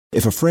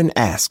If a friend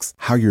asks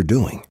how you're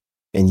doing,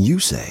 and you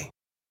say,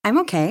 I'm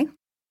okay.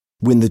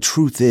 When the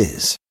truth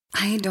is,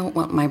 I don't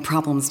want my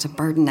problems to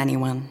burden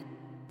anyone.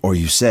 Or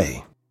you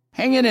say,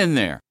 Hang it in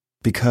there.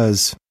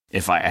 Because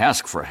if I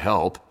ask for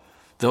help,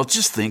 they'll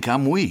just think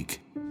I'm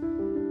weak.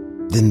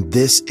 Then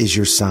this is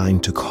your sign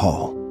to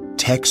call,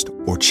 text,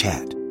 or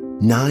chat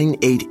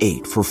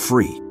 988 for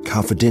free,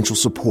 confidential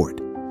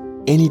support.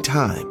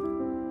 Anytime.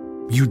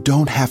 You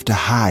don't have to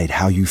hide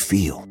how you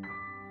feel.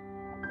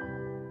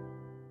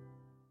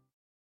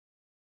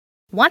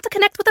 Want to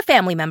connect with a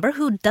family member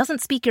who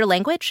doesn't speak your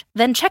language?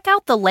 Then check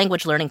out the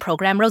language learning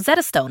program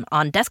Rosetta Stone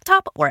on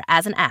desktop or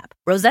as an app.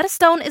 Rosetta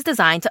Stone is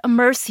designed to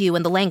immerse you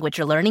in the language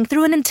you're learning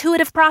through an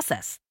intuitive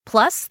process.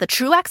 Plus, the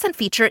True Accent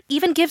feature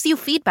even gives you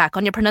feedback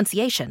on your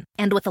pronunciation.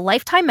 And with a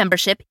lifetime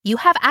membership, you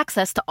have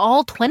access to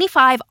all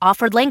 25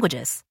 offered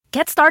languages.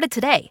 Get started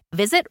today.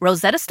 Visit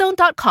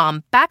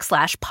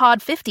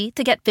rosettastone.com/pod50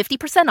 to get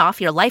 50%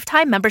 off your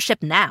lifetime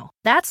membership now.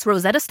 That's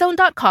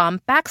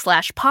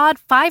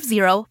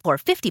rosettastone.com/pod50 for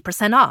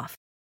 50% off.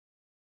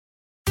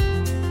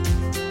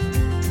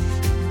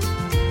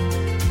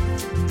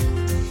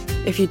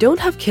 If you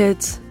don't have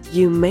kids,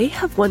 you may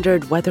have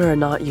wondered whether or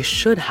not you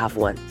should have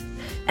one.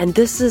 And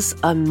this is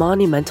a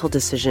monumental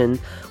decision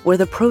where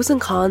the pros and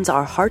cons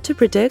are hard to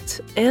predict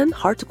and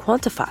hard to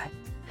quantify.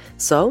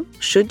 So,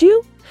 should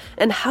you?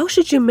 And how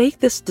should you make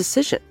this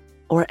decision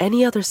or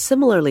any other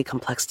similarly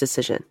complex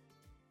decision?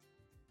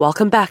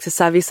 Welcome back to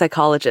Savvy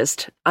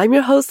Psychologist. I'm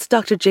your host,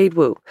 Dr. Jade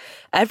Wu.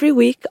 Every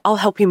week, I'll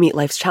help you meet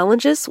life's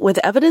challenges with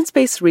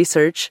evidence-based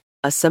research,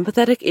 a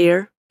sympathetic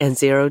ear, and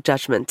zero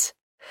judgment.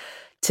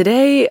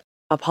 Today,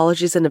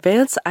 apologies in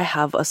advance, I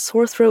have a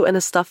sore throat and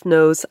a stuffed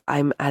nose.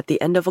 I'm at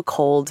the end of a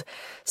cold,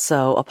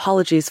 so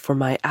apologies for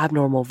my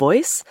abnormal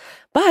voice.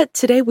 But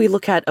today we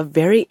look at a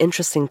very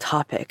interesting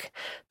topic,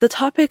 the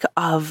topic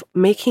of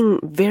making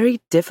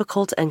very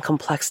difficult and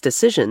complex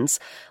decisions,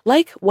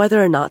 like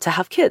whether or not to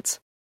have kids.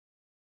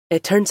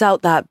 It turns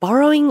out that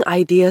borrowing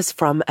ideas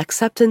from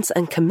acceptance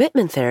and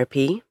commitment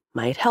therapy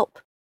might help.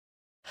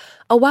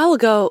 A while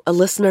ago, a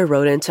listener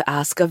wrote in to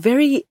ask a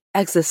very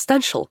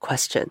existential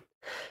question.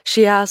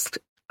 She asked,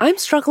 I'm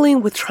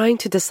struggling with trying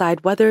to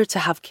decide whether to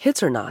have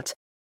kids or not.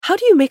 How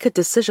do you make a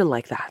decision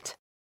like that?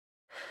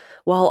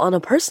 Well, on a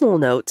personal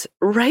note,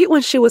 right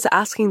when she was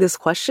asking this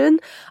question,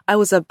 I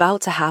was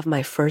about to have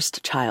my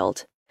first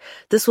child.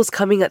 This was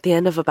coming at the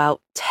end of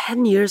about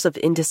 10 years of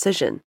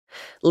indecision.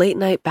 Late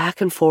night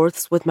back and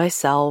forths with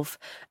myself,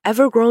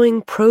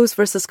 ever-growing pros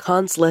versus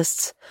cons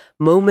lists,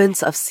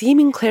 moments of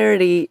seeming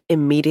clarity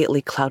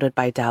immediately clouded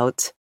by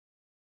doubt.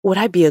 Would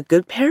I be a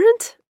good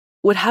parent?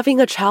 Would having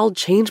a child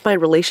change my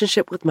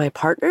relationship with my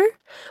partner?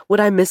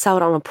 Would I miss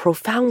out on a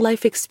profound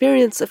life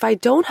experience if I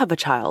don't have a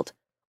child?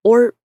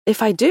 Or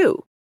if I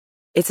do?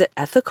 Is it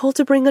ethical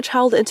to bring a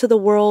child into the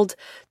world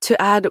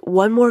to add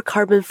one more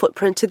carbon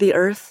footprint to the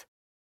earth?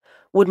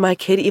 Would my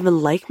kid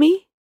even like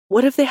me?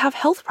 What if they have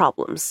health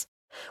problems?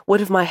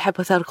 What if my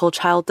hypothetical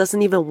child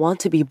doesn't even want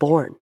to be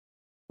born?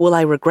 Will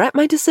I regret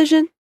my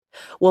decision?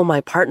 Will my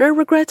partner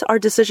regret our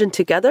decision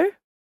together?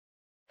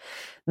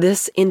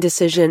 This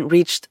indecision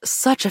reached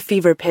such a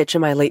fever pitch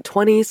in my late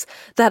 20s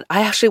that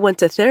I actually went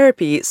to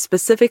therapy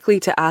specifically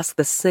to ask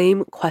the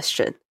same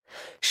question.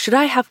 Should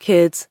I have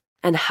kids,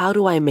 and how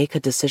do I make a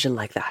decision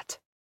like that?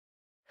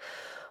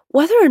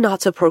 Whether or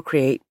not to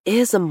procreate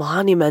is a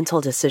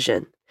monumental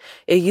decision.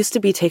 It used to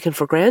be taken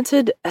for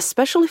granted,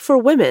 especially for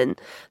women,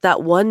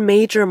 that one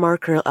major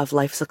marker of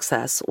life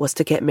success was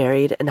to get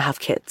married and have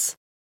kids.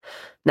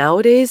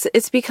 Nowadays,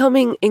 it's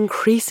becoming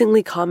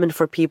increasingly common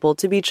for people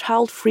to be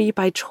child-free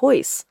by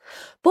choice,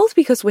 both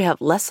because we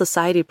have less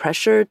society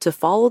pressure to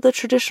follow the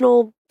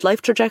traditional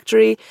life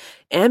trajectory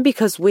and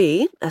because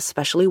we,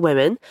 especially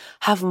women,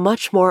 have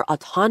much more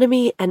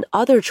autonomy and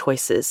other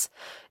choices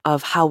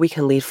of how we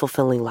can lead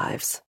fulfilling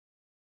lives.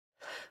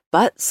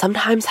 But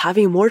sometimes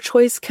having more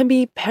choice can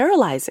be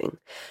paralyzing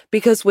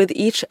because with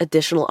each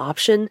additional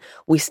option,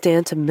 we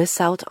stand to miss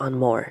out on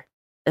more.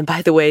 And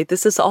by the way,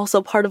 this is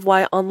also part of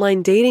why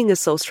online dating is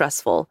so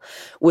stressful.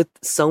 With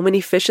so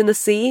many fish in the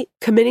sea,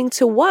 committing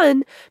to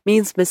one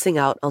means missing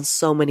out on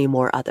so many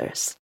more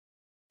others.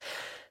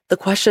 The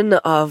question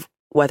of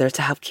whether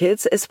to have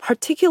kids is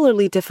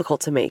particularly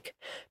difficult to make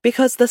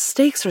because the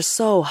stakes are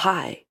so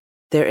high.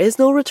 There is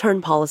no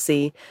return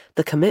policy,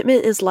 the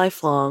commitment is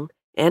lifelong,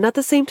 and at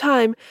the same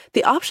time,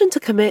 the option to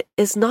commit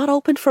is not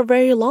open for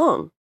very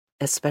long,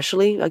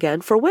 especially,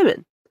 again, for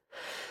women.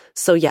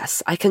 So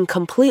yes, I can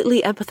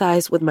completely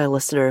empathize with my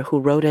listener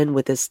who wrote in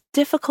with this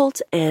difficult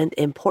and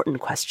important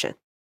question.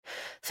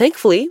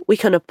 Thankfully, we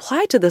can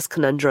apply to this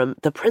conundrum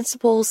the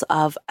principles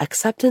of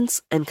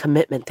acceptance and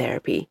commitment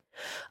therapy,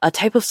 a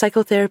type of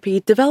psychotherapy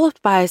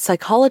developed by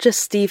psychologist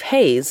Steve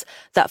Hayes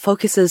that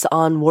focuses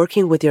on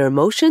working with your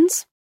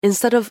emotions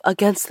instead of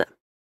against them.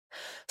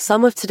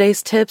 Some of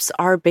today's tips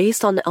are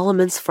based on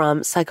elements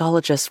from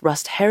psychologist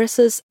Russ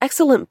Harris's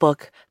excellent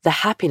book, The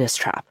Happiness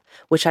Trap,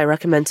 which I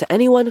recommend to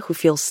anyone who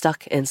feels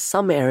stuck in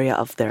some area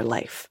of their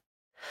life.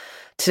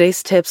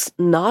 Today's tips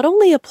not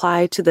only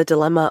apply to the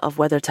dilemma of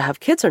whether to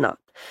have kids or not,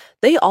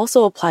 They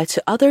also apply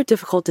to other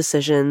difficult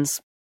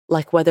decisions,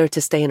 like whether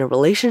to stay in a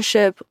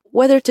relationship,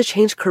 whether to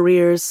change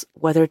careers,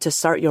 whether to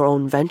start your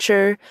own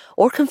venture,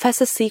 or confess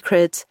a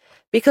secret,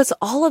 because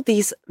all of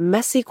these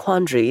messy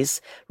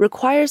quandaries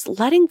requires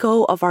letting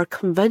go of our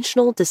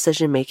conventional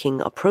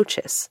decision-making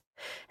approaches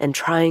and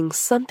trying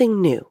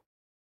something new.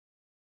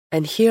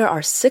 And here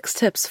are 6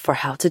 tips for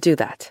how to do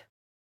that.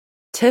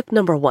 Tip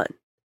number 1.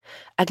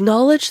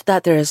 Acknowledge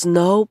that there is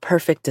no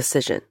perfect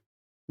decision.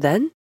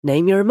 Then,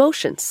 name your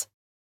emotions.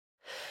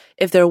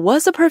 If there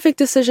was a perfect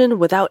decision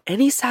without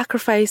any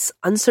sacrifice,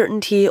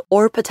 uncertainty,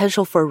 or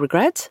potential for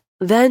regret,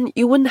 then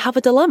you wouldn't have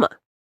a dilemma.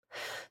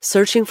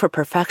 Searching for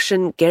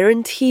perfection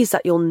guarantees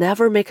that you'll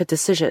never make a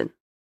decision,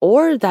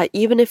 or that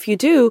even if you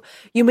do,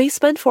 you may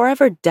spend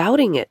forever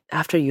doubting it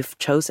after you've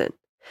chosen.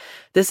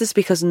 This is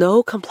because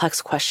no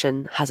complex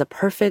question has a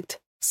perfect,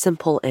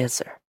 simple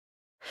answer.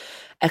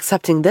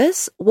 Accepting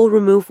this will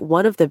remove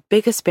one of the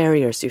biggest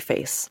barriers you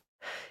face.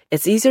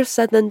 It's easier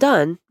said than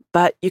done,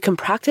 but you can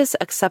practice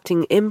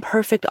accepting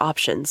imperfect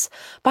options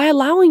by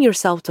allowing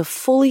yourself to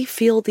fully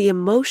feel the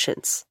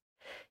emotions.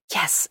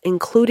 Yes,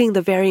 including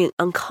the very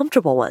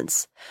uncomfortable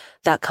ones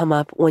that come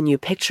up when you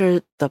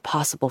picture the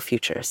possible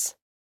futures.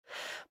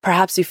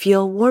 Perhaps you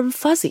feel warm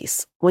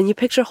fuzzies when you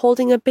picture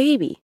holding a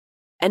baby,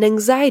 and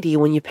anxiety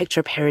when you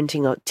picture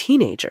parenting a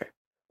teenager,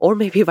 or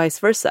maybe vice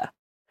versa.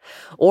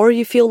 Or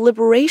you feel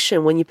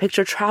liberation when you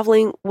picture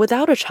traveling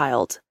without a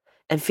child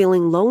and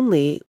feeling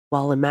lonely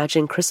while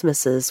imagining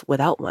Christmases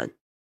without one.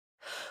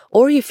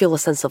 Or you feel a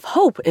sense of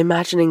hope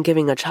imagining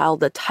giving a child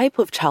the type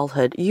of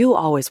childhood you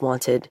always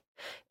wanted,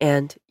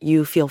 and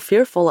you feel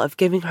fearful of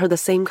giving her the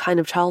same kind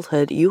of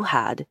childhood you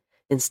had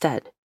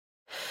instead.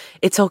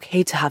 It's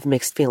okay to have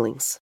mixed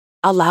feelings.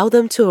 Allow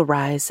them to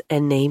arise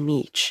and name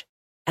each,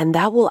 and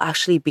that will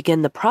actually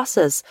begin the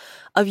process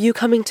of you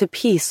coming to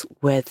peace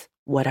with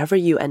whatever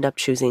you end up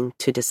choosing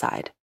to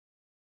decide.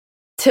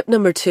 Tip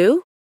number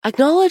 2,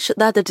 acknowledge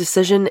that the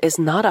decision is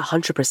not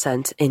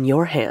 100% in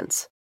your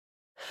hands.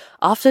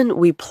 Often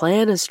we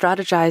plan and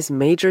strategize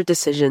major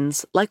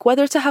decisions like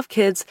whether to have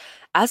kids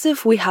as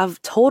if we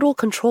have total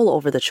control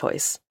over the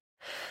choice.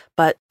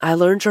 But I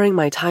learned during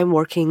my time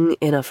working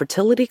in a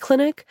fertility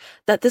clinic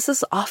that this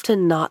is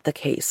often not the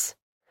case.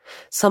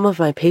 Some of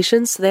my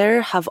patients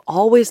there have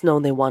always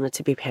known they wanted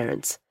to be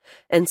parents,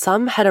 and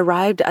some had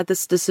arrived at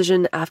this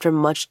decision after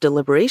much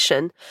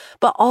deliberation,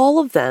 but all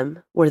of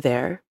them were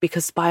there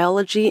because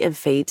biology and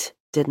fate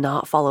did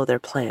not follow their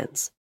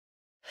plans.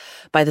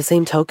 By the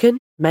same token,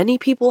 many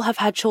people have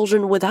had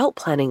children without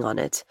planning on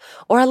it,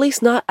 or at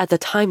least not at the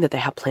time that they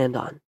have planned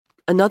on.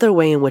 Another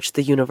way in which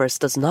the universe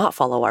does not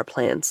follow our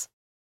plans.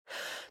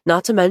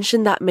 Not to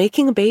mention that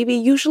making a baby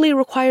usually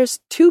requires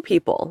 2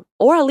 people,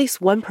 or at least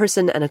 1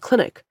 person and a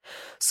clinic,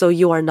 so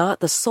you are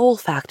not the sole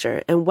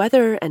factor in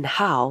whether and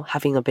how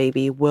having a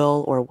baby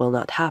will or will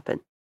not happen.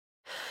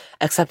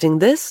 Accepting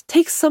this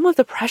takes some of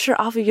the pressure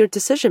off of your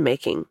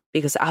decision-making,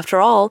 because after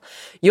all,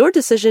 your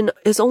decision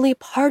is only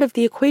part of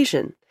the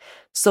equation,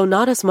 so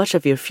not as much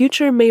of your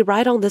future may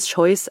ride on this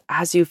choice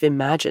as you've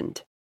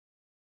imagined.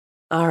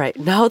 All right,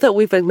 now that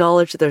we've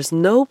acknowledged there's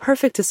no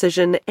perfect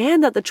decision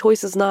and that the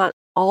choice is not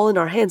all in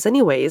our hands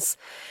anyways,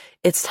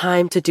 it's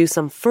time to do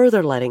some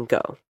further letting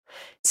go.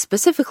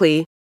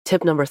 Specifically,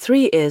 tip number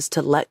 3 is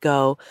to let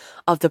go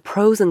of the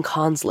pros and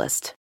cons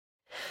list.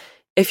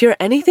 If you're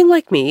anything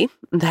like me,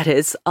 that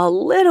is, a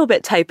little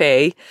bit type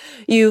A,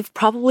 you've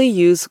probably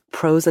used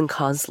pros and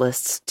cons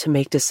lists to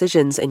make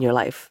decisions in your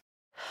life.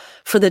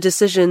 For the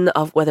decision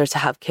of whether to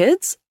have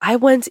kids, I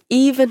went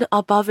even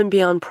above and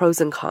beyond pros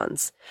and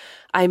cons.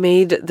 I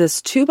made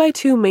this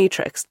 2x2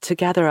 matrix to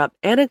gather up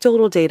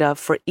anecdotal data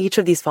for each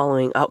of these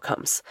following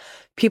outcomes.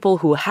 People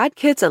who had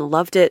kids and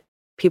loved it,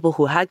 people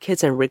who had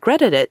kids and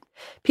regretted it,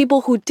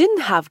 people who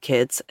didn't have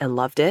kids and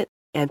loved it,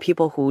 and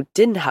people who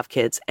didn't have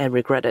kids and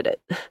regretted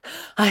it.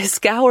 I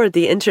scoured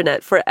the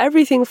internet for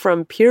everything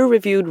from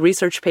peer-reviewed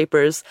research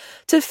papers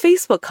to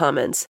Facebook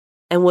comments,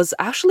 and was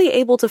actually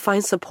able to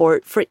find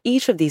support for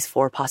each of these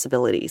 4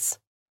 possibilities.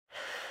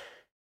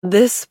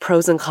 This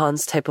pros and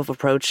cons type of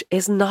approach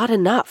is not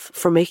enough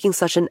for making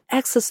such an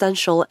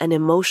existential and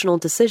emotional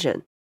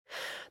decision.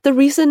 The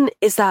reason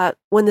is that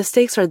when the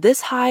stakes are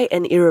this high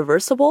and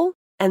irreversible,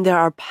 and there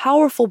are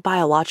powerful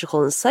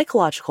biological and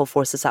psychological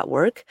forces at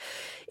work,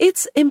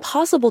 it's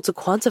impossible to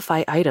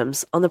quantify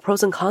items on the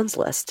pros and cons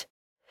list.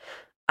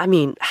 I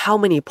mean, how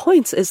many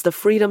points is the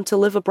freedom to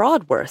live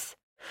abroad worth?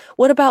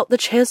 What about the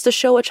chance to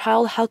show a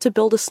child how to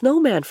build a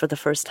snowman for the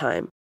first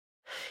time?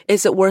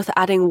 Is it worth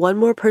adding 1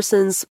 more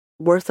person's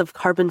worth of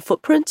carbon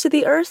footprint to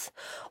the earth,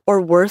 or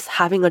worth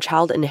having a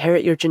child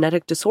inherit your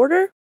genetic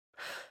disorder?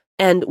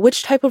 And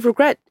which type of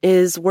regret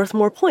is worth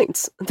more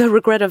points? The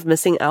regret of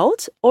missing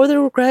out, or the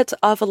regret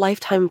of a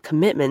lifetime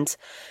commitment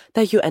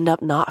that you end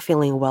up not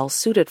feeling well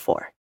suited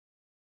for?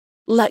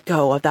 Let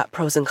go of that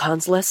pros and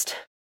cons list.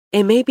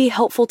 It may be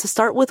helpful to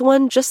start with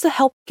one just to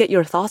help get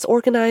your thoughts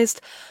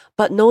organized,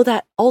 but know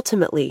that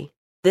ultimately,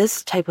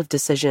 this type of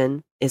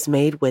decision is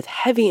made with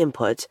heavy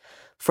input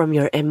from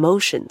your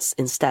emotions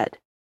instead.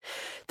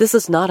 This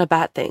is not a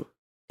bad thing.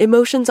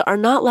 Emotions are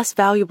not less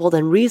valuable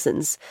than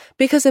reasons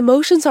because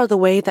emotions are the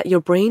way that your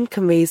brain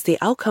conveys the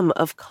outcome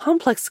of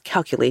complex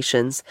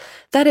calculations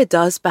that it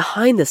does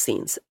behind the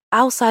scenes,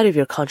 outside of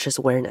your conscious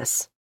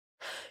awareness.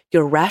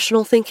 Your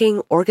rational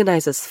thinking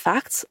organizes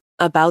facts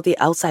about the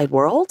outside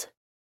world,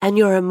 and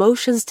your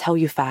emotions tell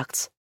you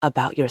facts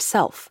about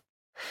yourself.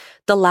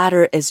 The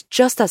latter is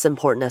just as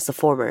important as the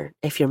former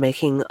if you're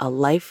making a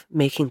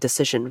life-making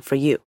decision for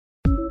you.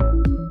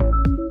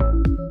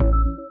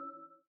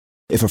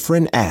 If a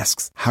friend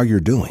asks how you're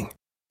doing,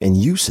 and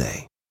you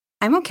say,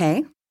 I'm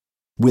okay.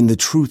 when the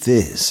truth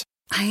is,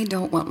 I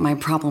don't want my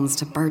problems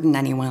to burden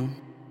anyone.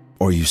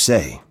 or you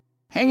say,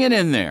 Hang it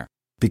in there.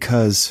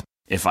 because,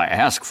 If I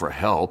ask for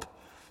help,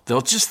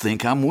 they'll just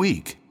think I'm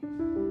weak.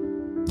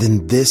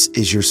 then this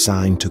is your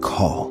sign to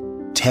call,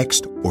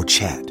 text, or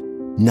chat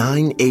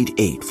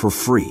 988 for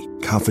free,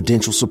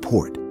 confidential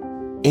support.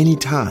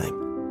 Anytime.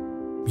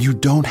 You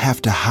don't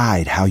have to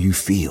hide how you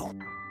feel.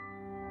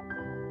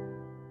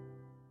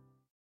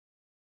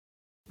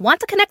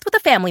 Want to connect with a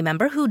family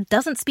member who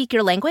doesn't speak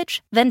your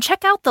language? Then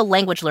check out the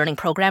language learning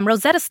program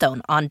Rosetta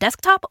Stone on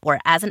desktop or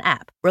as an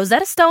app.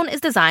 Rosetta Stone is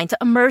designed to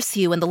immerse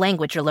you in the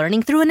language you're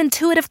learning through an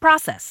intuitive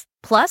process.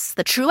 Plus,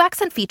 the True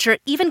Accent feature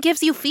even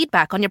gives you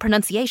feedback on your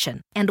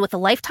pronunciation. And with a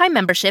lifetime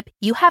membership,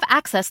 you have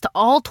access to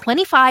all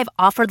 25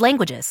 offered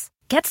languages.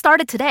 Get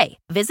started today.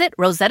 Visit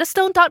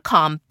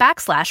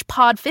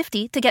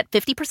rosettastone.com/pod50 to get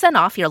 50%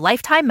 off your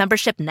lifetime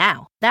membership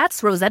now.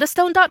 That's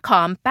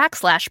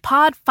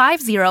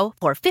rosettastone.com/pod50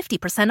 for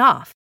 50%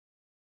 off.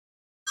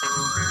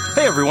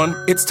 Hey everyone,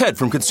 it's Ted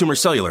from Consumer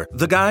Cellular,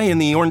 the guy in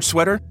the orange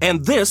sweater,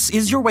 and this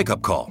is your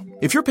wake-up call.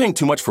 If you're paying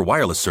too much for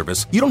wireless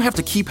service, you don't have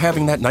to keep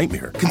having that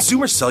nightmare.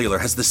 Consumer Cellular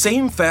has the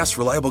same fast,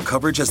 reliable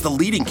coverage as the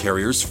leading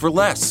carriers for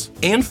less.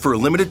 And for a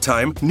limited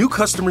time, new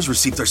customers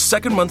receive their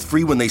second month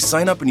free when they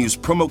sign up and use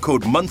promo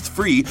code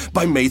MONTHFREE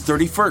by May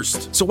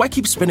 31st. So why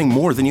keep spending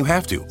more than you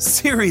have to?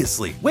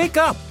 Seriously, wake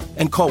up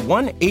and call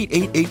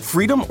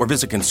 1-888-FREEDOM or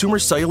visit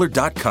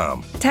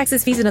consumercellular.com.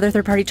 Taxes, fees, and other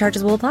third-party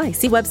charges will apply.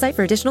 See website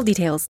for additional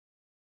details.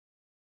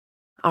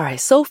 All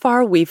right, so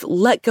far we've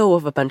let go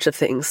of a bunch of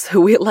things.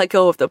 We let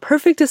go of the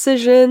perfect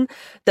decision,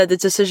 that the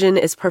decision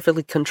is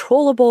perfectly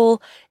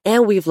controllable,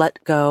 and we've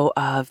let go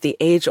of the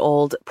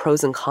age-old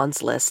pros and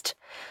cons list.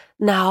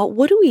 Now,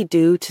 what do we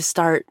do to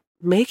start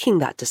making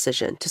that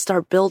decision, to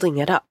start building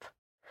it up?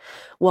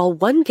 Well,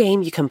 one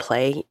game you can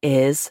play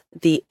is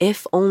the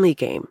if-only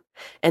game,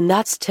 and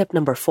that's tip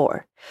number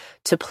 4,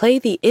 to play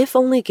the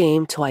if-only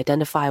game to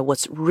identify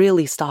what's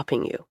really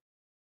stopping you.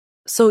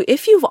 So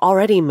if you've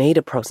already made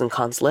a pros and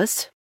cons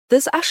list,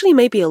 this actually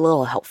may be a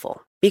little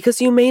helpful because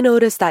you may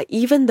notice that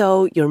even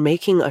though you're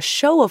making a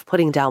show of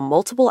putting down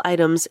multiple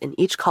items in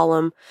each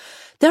column,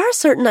 there are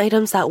certain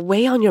items that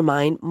weigh on your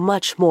mind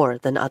much more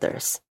than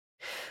others.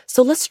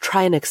 So let's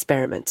try an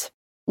experiment.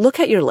 Look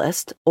at your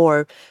list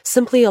or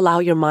simply allow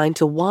your mind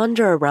to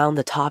wander around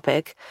the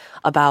topic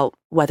about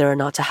whether or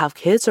not to have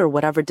kids or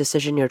whatever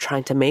decision you're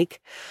trying to make,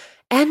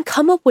 and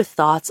come up with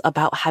thoughts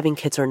about having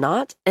kids or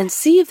not and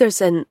see if there's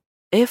an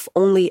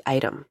if-only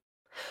item.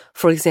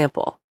 For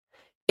example,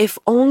 if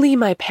only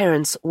my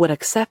parents would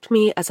accept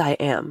me as I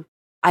am,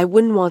 I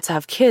wouldn't want to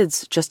have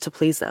kids just to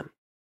please them.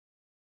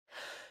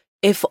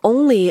 If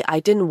only I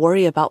didn't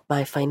worry about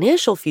my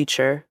financial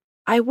future,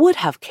 I would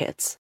have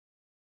kids.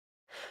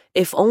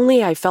 If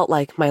only I felt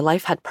like my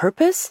life had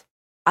purpose,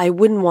 I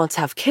wouldn't want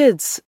to have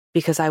kids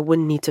because I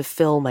wouldn't need to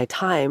fill my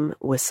time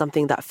with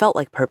something that felt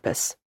like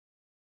purpose.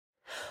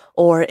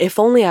 Or if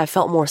only I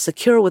felt more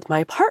secure with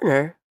my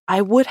partner,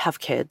 I would have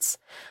kids.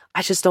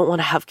 I just don't want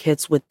to have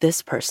kids with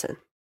this person.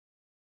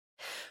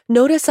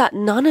 Notice that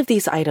none of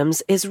these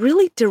items is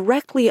really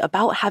directly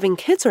about having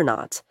kids or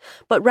not,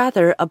 but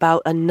rather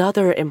about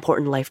another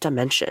important life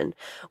dimension,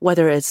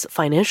 whether it's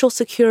financial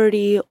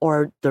security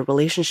or the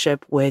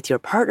relationship with your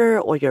partner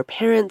or your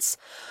parents,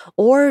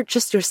 or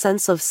just your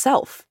sense of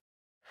self.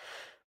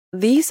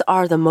 These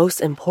are the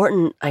most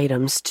important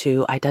items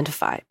to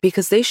identify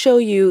because they show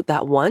you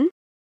that 1,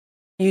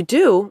 you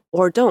do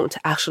or don't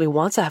actually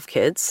want to have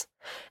kids,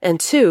 and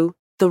 2,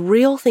 the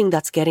real thing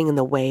that's getting in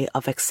the way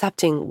of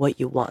accepting what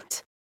you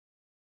want.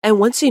 And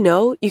once you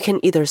know, you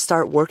can either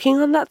start working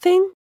on that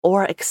thing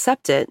or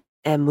accept it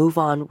and move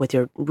on with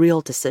your real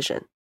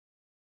decision.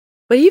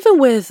 But even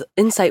with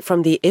insight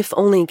from the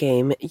if-only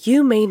game,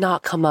 you may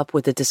not come up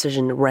with a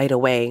decision right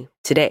away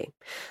today.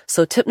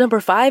 So tip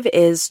number 5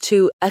 is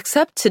to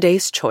accept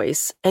today's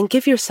choice and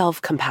give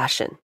yourself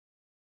compassion.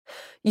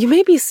 You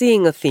may be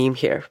seeing a theme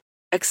here.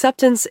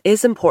 Acceptance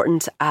is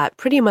important at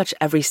pretty much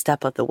every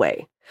step of the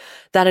way.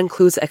 That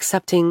includes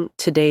accepting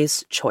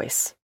today's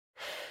choice.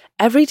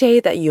 Every day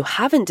that you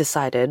haven't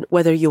decided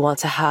whether you want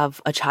to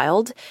have a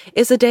child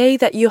is a day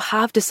that you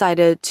have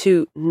decided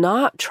to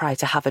not try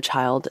to have a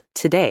child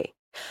today.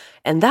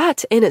 And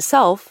that in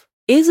itself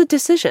is a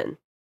decision.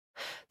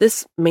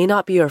 This may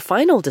not be your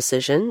final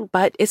decision,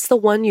 but it's the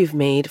one you've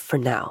made for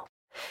now.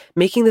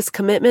 Making this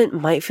commitment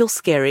might feel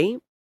scary,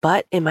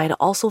 but it might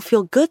also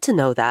feel good to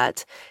know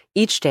that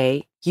each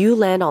day you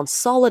land on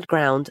solid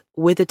ground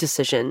with a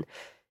decision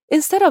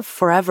instead of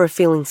forever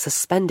feeling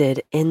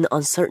suspended in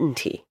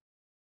uncertainty.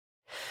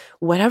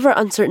 Whatever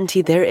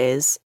uncertainty there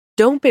is,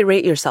 don't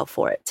berate yourself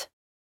for it.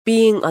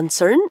 Being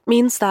uncertain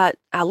means that,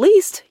 at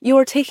least, you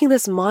are taking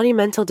this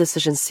monumental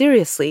decision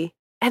seriously,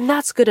 and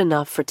that's good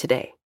enough for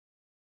today.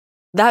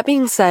 That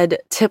being said,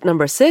 tip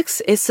number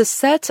 6 is to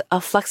set a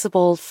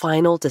flexible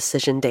final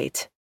decision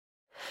date.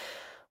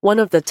 One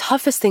of the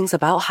toughest things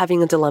about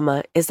having a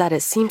dilemma is that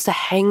it seems to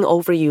hang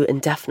over you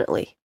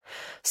indefinitely.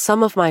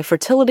 Some of my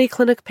fertility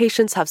clinic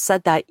patients have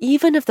said that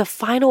even if the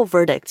final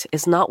verdict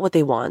is not what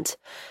they want,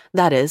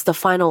 that is, the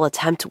final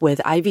attempt with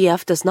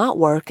IVF does not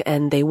work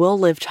and they will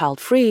live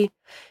child-free,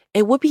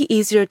 it would be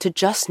easier to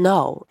just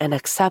know and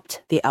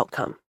accept the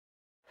outcome.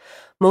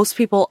 Most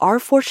people are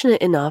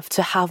fortunate enough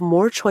to have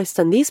more choice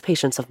than these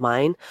patients of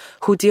mine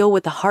who deal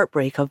with the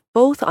heartbreak of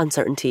both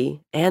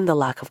uncertainty and the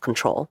lack of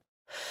control.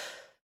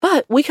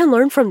 But we can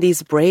learn from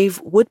these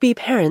brave would-be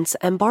parents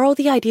and borrow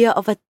the idea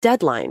of a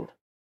deadline.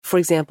 For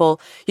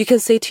example, you can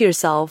say to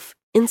yourself,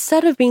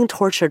 instead of being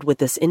tortured with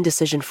this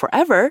indecision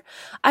forever,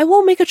 I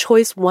will make a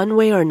choice one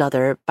way or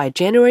another by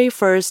January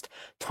 1st,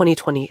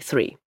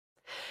 2023.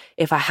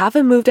 If I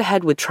haven't moved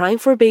ahead with trying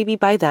for a baby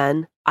by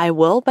then, I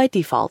will, by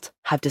default,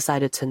 have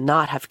decided to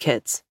not have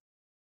kids.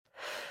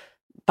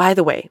 By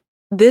the way,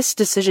 this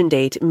decision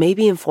date may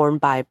be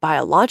informed by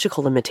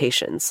biological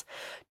limitations.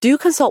 Do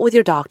consult with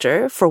your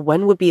doctor for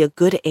when would be a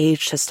good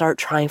age to start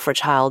trying for a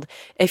child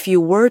if you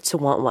were to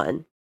want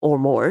one, or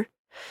more.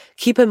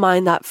 Keep in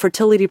mind that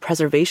fertility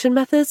preservation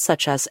methods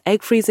such as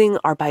egg freezing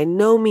are by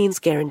no means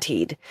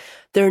guaranteed.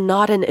 They're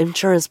not an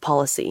insurance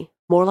policy,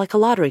 more like a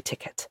lottery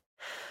ticket.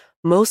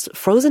 Most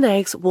frozen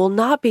eggs will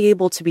not be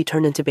able to be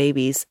turned into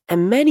babies,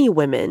 and many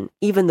women,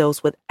 even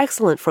those with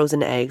excellent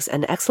frozen eggs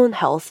and excellent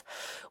health,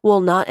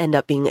 will not end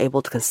up being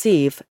able to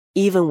conceive,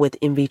 even with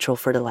in vitro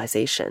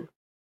fertilization.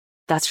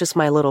 That's just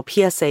my little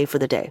PSA for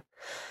the day.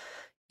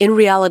 In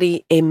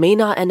reality, it may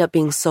not end up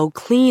being so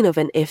clean of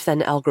an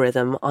if-then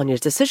algorithm on your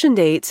decision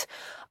date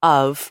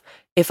of,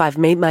 if I've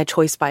made my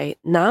choice by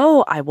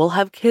now, I will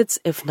have kids.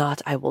 If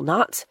not, I will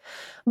not.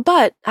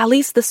 But at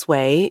least this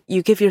way,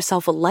 you give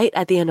yourself a light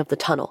at the end of the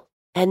tunnel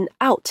and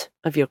out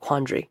of your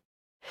quandary.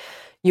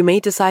 You may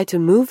decide to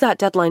move that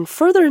deadline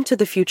further into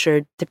the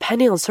future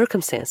depending on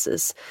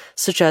circumstances,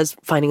 such as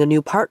finding a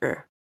new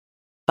partner.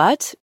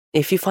 But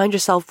if you find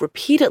yourself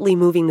repeatedly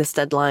moving this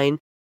deadline,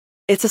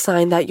 it's a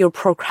sign that you're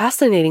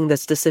procrastinating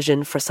this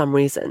decision for some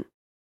reason.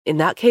 In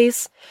that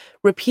case,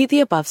 repeat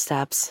the above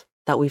steps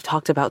that we've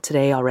talked about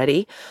today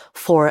already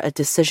for a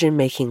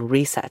decision-making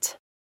reset.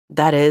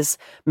 That is,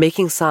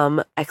 making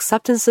some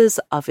acceptances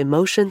of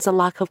emotions and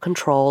lack of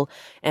control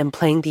and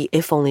playing the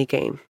if-only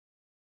game.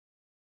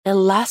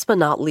 And last but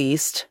not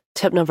least,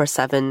 tip number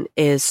 7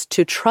 is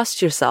to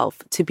trust yourself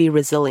to be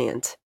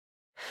resilient.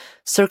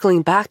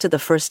 Circling back to the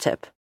first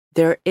tip,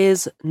 there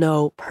is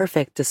no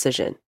perfect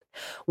decision.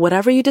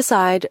 Whatever you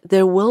decide,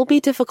 there will be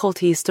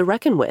difficulties to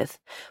reckon with,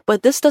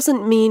 but this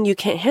doesn't mean you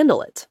can't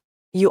handle it.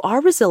 You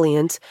are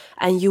resilient,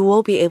 and you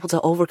will be able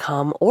to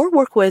overcome or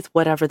work with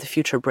whatever the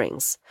future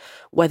brings.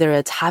 Whether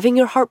it's having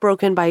your heart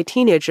broken by a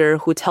teenager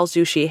who tells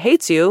you she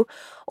hates you,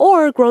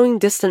 or growing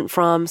distant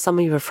from some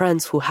of your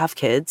friends who have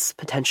kids,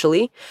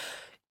 potentially,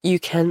 you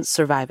can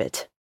survive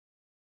it.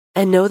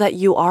 And know that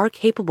you are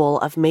capable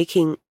of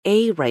making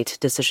a right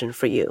decision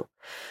for you.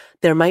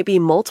 There might be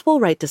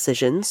multiple right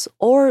decisions,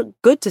 or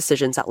good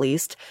decisions at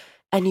least,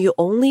 and you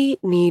only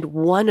need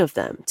one of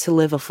them to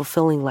live a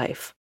fulfilling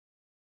life.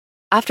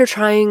 After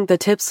trying the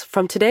tips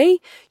from today,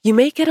 you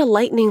may get a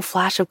lightning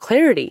flash of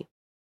clarity.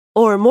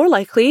 Or more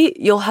likely,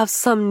 you'll have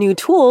some new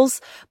tools,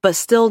 but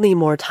still need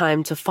more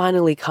time to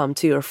finally come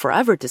to your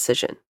forever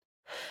decision.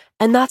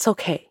 And that's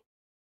okay.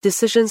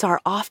 Decisions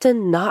are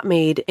often not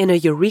made in a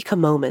eureka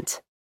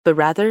moment, but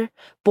rather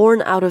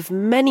born out of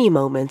many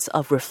moments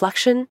of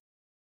reflection,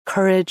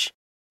 courage,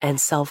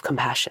 and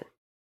self-compassion.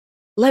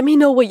 Let me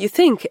know what you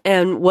think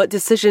and what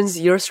decisions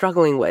you're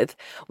struggling with.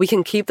 We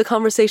can keep the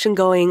conversation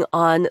going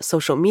on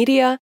social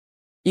media.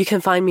 You can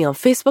find me on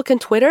Facebook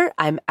and Twitter.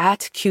 I'm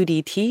at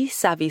QDT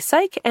Savvy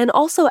Psych and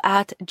also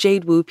at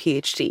Jade Wu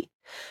PhD.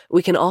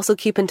 We can also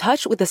keep in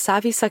touch with the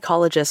Savvy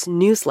Psychologist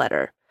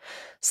newsletter.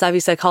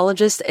 Savvy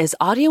Psychologist is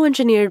audio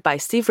engineered by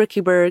Steve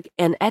Rickyberg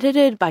and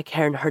edited by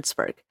Karen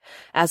Hertzberg.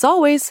 As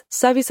always,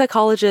 Savvy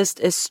Psychologist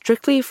is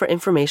strictly for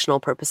informational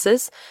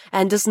purposes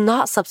and does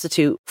not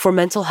substitute for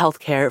mental health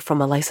care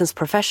from a licensed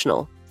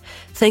professional.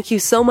 Thank you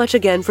so much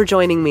again for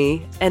joining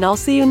me, and I'll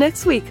see you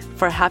next week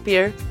for a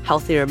happier,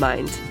 healthier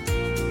mind.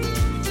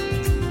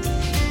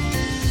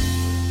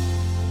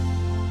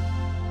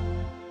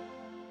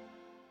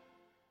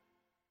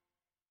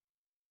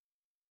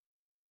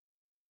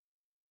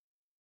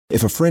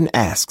 If a friend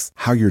asks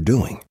how you're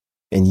doing,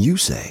 and you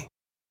say,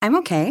 I'm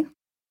okay.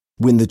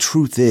 when the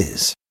truth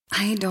is,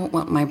 I don't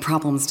want my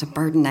problems to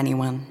burden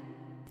anyone.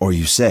 or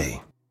you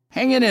say,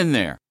 Hang it in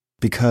there.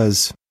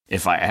 because,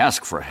 If I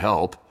ask for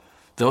help,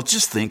 they'll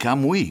just think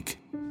I'm weak.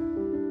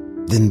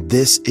 then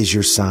this is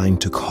your sign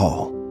to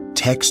call,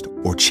 text,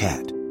 or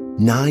chat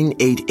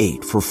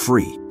 988 for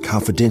free,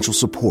 confidential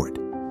support.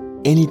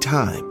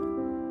 Anytime.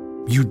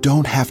 you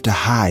don't have to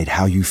hide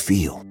how you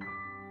feel.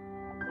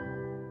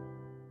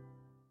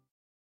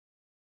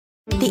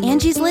 The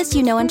Angie's List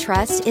you know and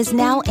trust is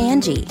now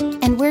Angie,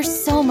 and we're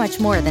so much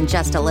more than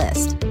just a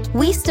list.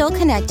 We still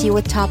connect you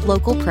with top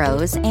local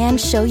pros and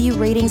show you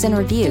ratings and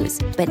reviews,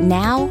 but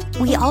now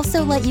we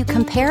also let you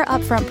compare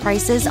upfront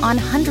prices on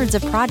hundreds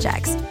of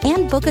projects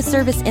and book a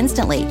service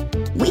instantly.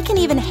 We can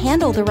even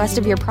handle the rest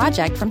of your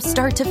project from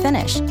start to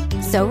finish.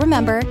 So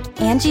remember,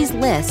 Angie's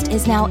List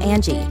is now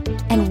Angie,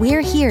 and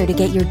we're here to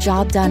get your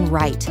job done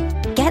right.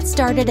 Get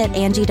started at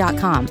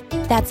Angie.com.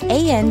 That's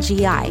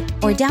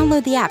ANGI, or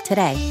download the app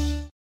today.